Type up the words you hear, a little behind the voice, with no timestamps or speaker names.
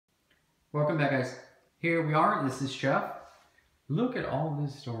Welcome back, guys. Here we are. This is Jeff. Look at all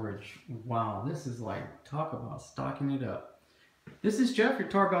this storage. Wow, this is like, talk about stocking it up. This is Jeff, your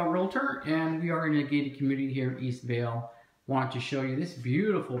Tarbell Realtor, and we are in a gated community here in Eastvale. Want to show you this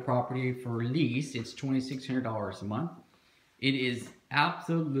beautiful property for lease. It's $2,600 a month. It is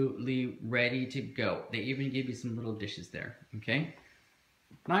absolutely ready to go. They even give you some little dishes there, okay?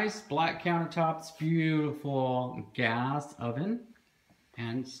 Nice black countertops, beautiful gas oven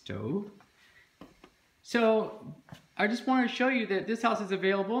and stove. So I just want to show you that this house is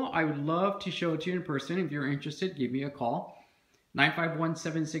available. I would love to show it to you in person. If you're interested, give me a call.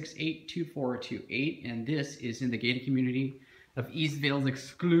 951-768-2428, and this is in the gated community of Eastvale's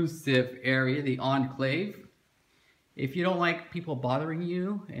exclusive area, the Enclave. If you don't like people bothering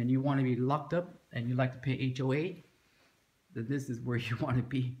you and you want to be locked up and you like to pay HOA, then this is where you want to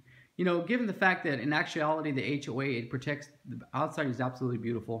be. You know, given the fact that in actuality the HOA, it protects, the outside is absolutely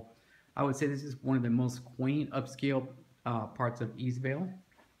beautiful. I would say this is one of the most quaint upscale parts of Eastvale,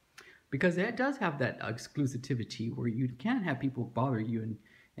 because it does have that exclusivity where you can't have people bother you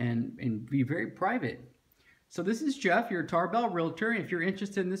and be very private. So this is Jeff, your Tarbell Realtor. If you're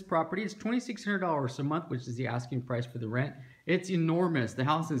interested in this property, it's $2,600 a month, which is the asking price for the rent. It's enormous. The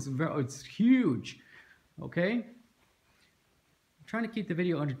house is it's huge. Okay. I'm trying to keep the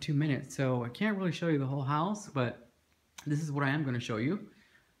video under 2 minutes, so I can't really show you the whole house, but this is what I am going to show you.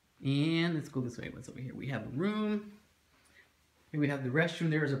 And let's go this way. What's over here? We have a room. Here we have the restroom.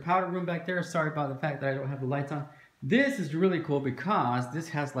 There's a powder room back there. Sorry about the fact that I don't have the lights on. This is really cool because this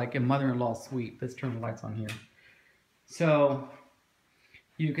has like a mother-in-law suite. Let's turn the lights on here. So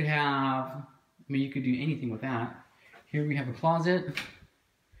you could have, I mean, you could do anything with that. Here we have a closet.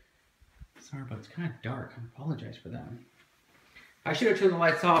 Sorry, but it's kind of dark. I apologize for that. I should have turned the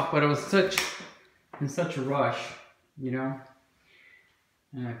lights off, but I was in such a rush, you know.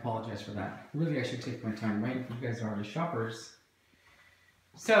 And I apologize for that. Really, I should take my time, right? You guys are the shoppers.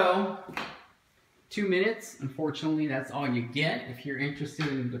 So, 2 minutes. Unfortunately, that's all you get. If you're interested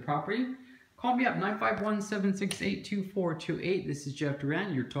in the property, call me up, 951-768-2428. This is Jeff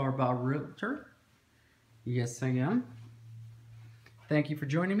Duran, your Tarbell Realtor. Yes, I am. Thank you for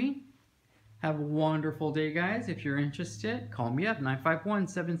joining me. Have a wonderful day, guys. If you're interested, call me up,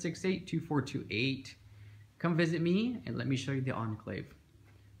 951-768-2428. Come visit me and let me show you the Enclave.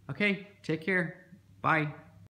 Okay, take care. Bye.